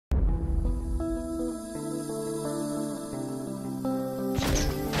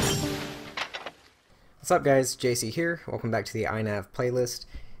What's up guys, JC here. Welcome back to the INAV playlist.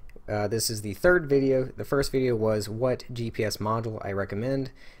 This is the third video. The first video was what GPS module I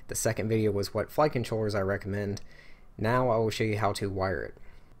recommend. The second video was what flight controllers I recommend. Now I will show you how to wire it.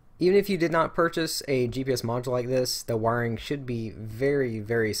 Even if you did not purchase a GPS module like this, the wiring should be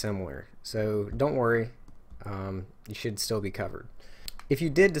very similar. So don't worry, you should still be covered. If you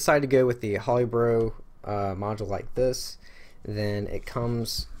did decide to go with the Holybro module like this, then it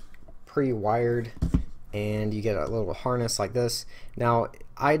comes pre-wired and you get a little harness like this. Now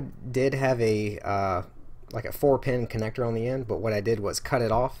I did have a like a 4-pin connector on the end, but what I did was cut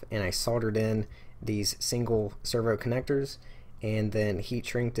it off and I soldered in these single servo connectors and then heat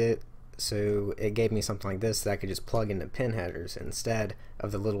shrinked it, so it gave me something like this that I could just plug into pin headers instead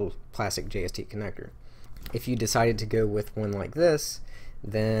of the little plastic JST connector. If you decided to go with one like this,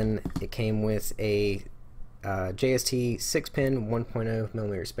 then it came with a JST 6-pin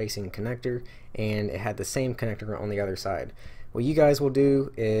 1.0mm spacing connector, and it had the same connector on the other side. What you guys will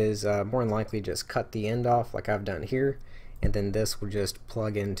do is more than likely just cut the end off like I've done here, and then this will just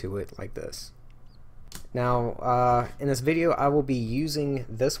plug into it like this. Now in this video I will be using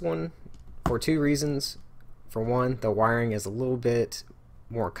this one for two reasons. For one, the wiring is a little bit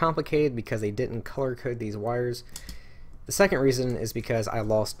more complicated because they didn't color code these wires. The second reason is because I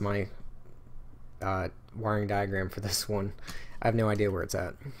lost my wiring diagram for this one. I have no idea where it's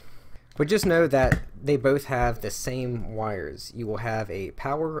at. But just know that they both have the same wires. You will have a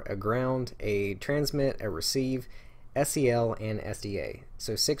power, a ground, a transmit, a receive, SEL, and SDA.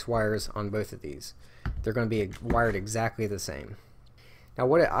 So 6 wires on both of these. They're going to be wired exactly the same. Now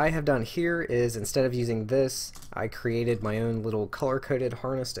what I have done here is, instead of using this, I created my own little color-coded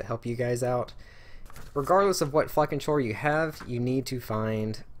harness to help you guys out. Regardless of what flight controller you have, you need to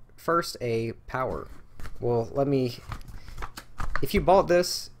find first a power. Well, if you bought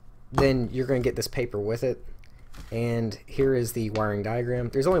this, then you're going to get this paper with it, and here is the wiring diagram.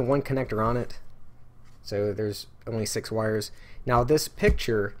 There's only one connector on it, so there's only 6 wires. Now this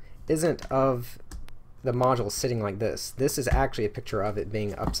picture isn't of the module sitting like this. This is actually a picture of it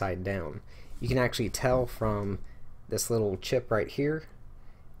being upside down. You can actually tell from this little chip right here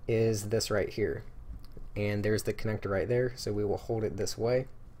is this right here, and there's the connector right there, so we will hold it this way.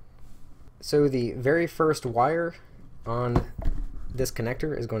 So the very first wire on this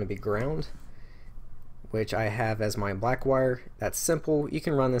connector is going to be ground, which I have as my black wire. That's simple. You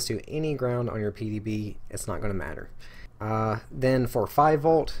can run this to any ground on your PDB. It's not going to matter. Then for 5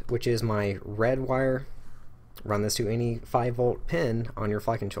 volt, which is my red wire, run this to any 5 volt pin on your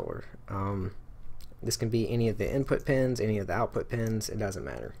flight controller. This can be any of the input pins, any of the output pins, it doesn't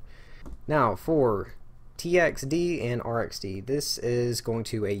matter. Now for TXD and RXD, this is going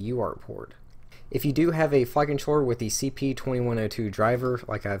to a UART port. If you do have a flight controller with the CP2102 driver,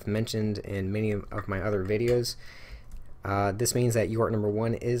 like I've mentioned in many of my other videos, this means that UART number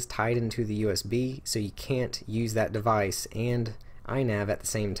 1 is tied into the USB, so you can't use that device and INAV at the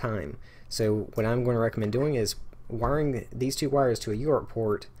same time. So what I'm going to recommend doing is wiring these 2 wires to a UART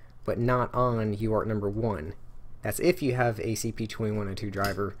port, but not on UART number 1. That's if you have a CP2102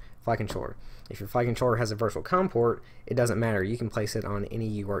 driver flight controller. If your flight controller has a virtual COM port, it doesn't matter. You can place it on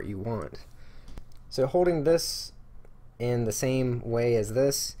any UART you want. So holding this in the same way as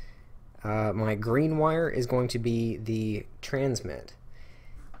this, my green wire is going to be the transmit.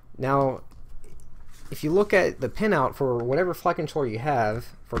 Now, if you look at the pinout for whatever flight controller you have,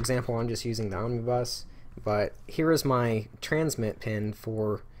 for example, I'm just using the Omnibus, but here is my transmit pin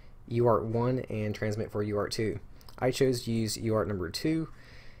for UART 1 and transmit for UART 2. I chose to use UART number 2,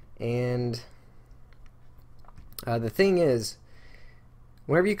 and the thing is,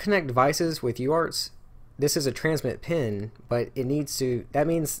 whenever you connect devices with UARTs, this is a transmit pin, but that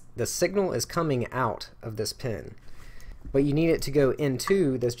means the signal is coming out of this pin. But you need it to go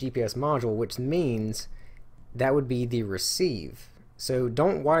into this GPS module, which means that would be the receive. So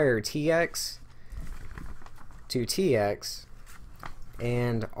don't wire TX to TX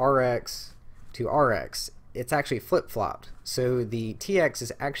and RX to RX. It's actually flip-flopped. So the TX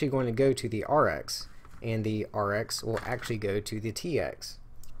is actually going to go to the RX, and the RX will actually go to the TX.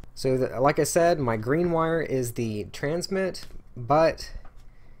 So like I said, my green wire is the transmit, but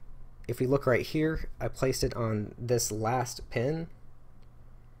if we look right here, I placed it on this last pin,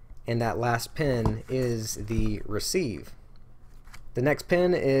 and that last pin is the receive. The next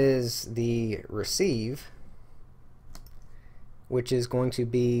pin is the receive, which is going to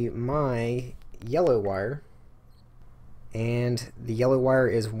be my yellow wire, and the yellow wire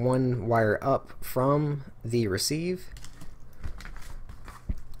is 1 wire up from the receive.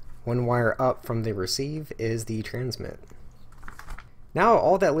 1 wire up from the receive is the transmit. Now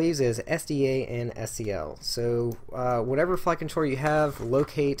all that leaves is SDA and SCL. So whatever flight controller you have,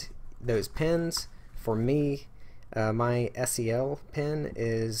 locate those pins. For me, my SCL pin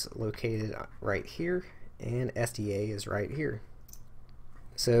is located right here, and SDA is right here.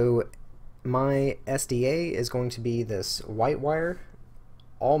 So my SDA is going to be this white wire,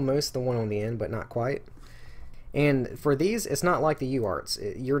 almost the one on the end, but not quite. And for these, it's not like the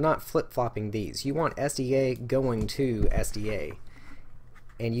UARTs. You're not flip-flopping these. You want SDA going to SDA,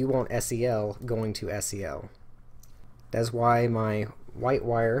 and you want SCL going to SCL. That's why my white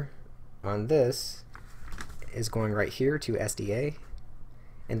wire on this is going right here to SDA,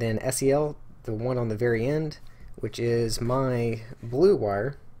 and then SCL, the one on the very end, which is my blue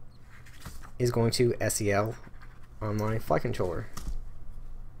wire, is going to SCL on my flight controller,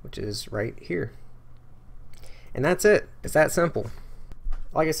 which is right here. And that's it. It's that simple.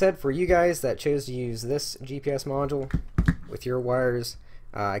 Like I said, for you guys that chose to use this GPS module with your wires,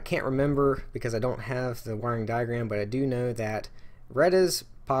 I can't remember because I don't have the wiring diagram, but I do know that red is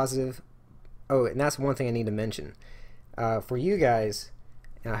positive. Oh, and that's one thing I need to mention. For you guys,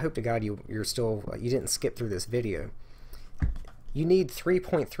 and I hope to God you didn't skip through this video, you need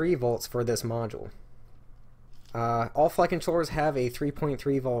 3.3 volts for this module. All flight controllers have a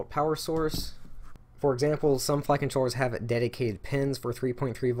 3.3 volt power source. For example, some flight controllers have dedicated pins for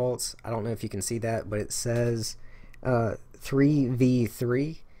 3.3 volts. I don't know if you can see that, but it says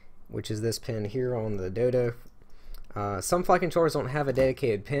 3V3, which is this pin here on the Dodo. Some flight controllers don't have a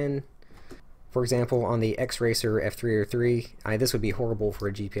dedicated pin. For example, on the X-Racer F303, this would be horrible for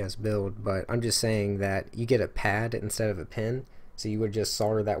a GPS build, but I'm just saying that you get a pad instead of a pin, so you would just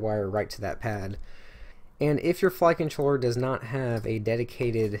solder that wire right to that pad. And if your flight controller does not have a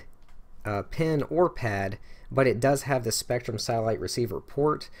dedicated pin or pad, but it does have the Spectrum satellite receiver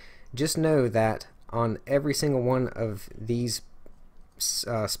port, just know that on every single one of these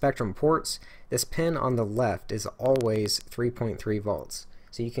Spectrum ports, this pin on the left is always 3.3 volts.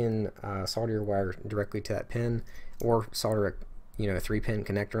 So you can solder your wire directly to that pin, or solder a 3-pin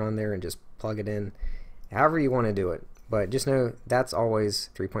connector on there and just plug it in, however you want to do it. But just know that's always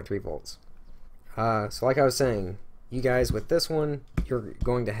 3.3 volts. So like I was saying, you guys with this one, you're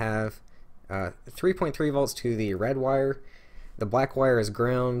going to have 3.3 volts to the red wire. The black wire is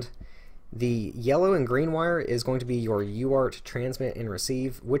ground. The yellow and green wire is going to be your UART transmit and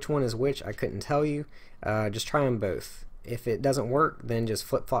receive. Which one is which, I couldn't tell you. Just try them both. If it doesn't work, then just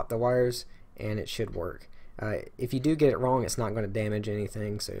flip-flop the wires and it should work. If you do get it wrong, it's not going to damage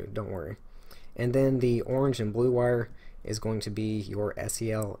anything, so don't worry. And then the orange and blue wire is going to be your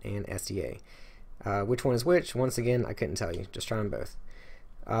SCL and SDA. Which one is which? Once again, I couldn't tell you. Just try them both.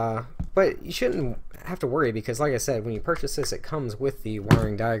 But you shouldn't have to worry because, like I said, when you purchase this, it comes with the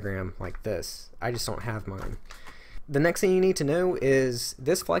wiring diagram like this. I just don't have mine. The next thing you need to know is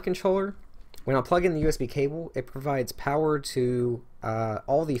this flight controller, when I plug in the USB cable, it provides power to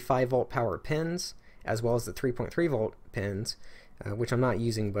all the 5 volt power pins, as well as the 3.3 volt pins, which I'm not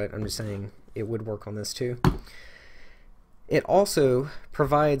using, but I'm just saying it would work on this too. It also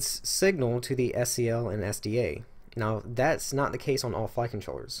provides signal to the SCL and SDA. Now, that's not the case on all flight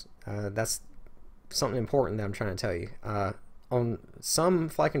controllers. That's something important that I'm trying to tell you. On some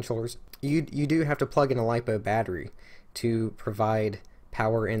flight controllers, you do have to plug in a LiPo battery to provide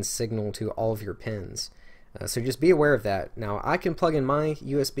power and signal to all of your pins. So just be aware of that. Now, I can plug in my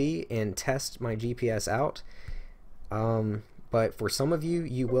USB and test my GPS out, but for some of you,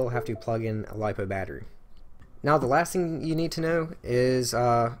 you will have to plug in a LiPo battery. Now, the last thing you need to know is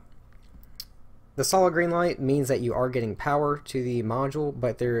the solid green light means that you are getting power to the module,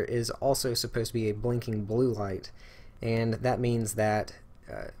 but there is also supposed to be a blinking blue light, and that means that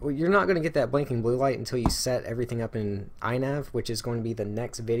well, you're not going to get that blinking blue light until you set everything up in INAV, which is going to be the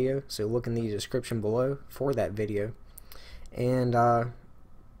next video, so look in the description below for that video. And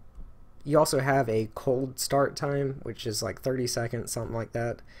you also have a cold start time, which is like 30 seconds, something like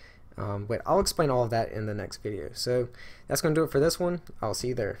that. But I'll explain all of that in the next video. So that's going to do it for this one. I'll see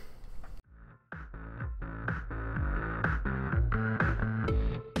you there.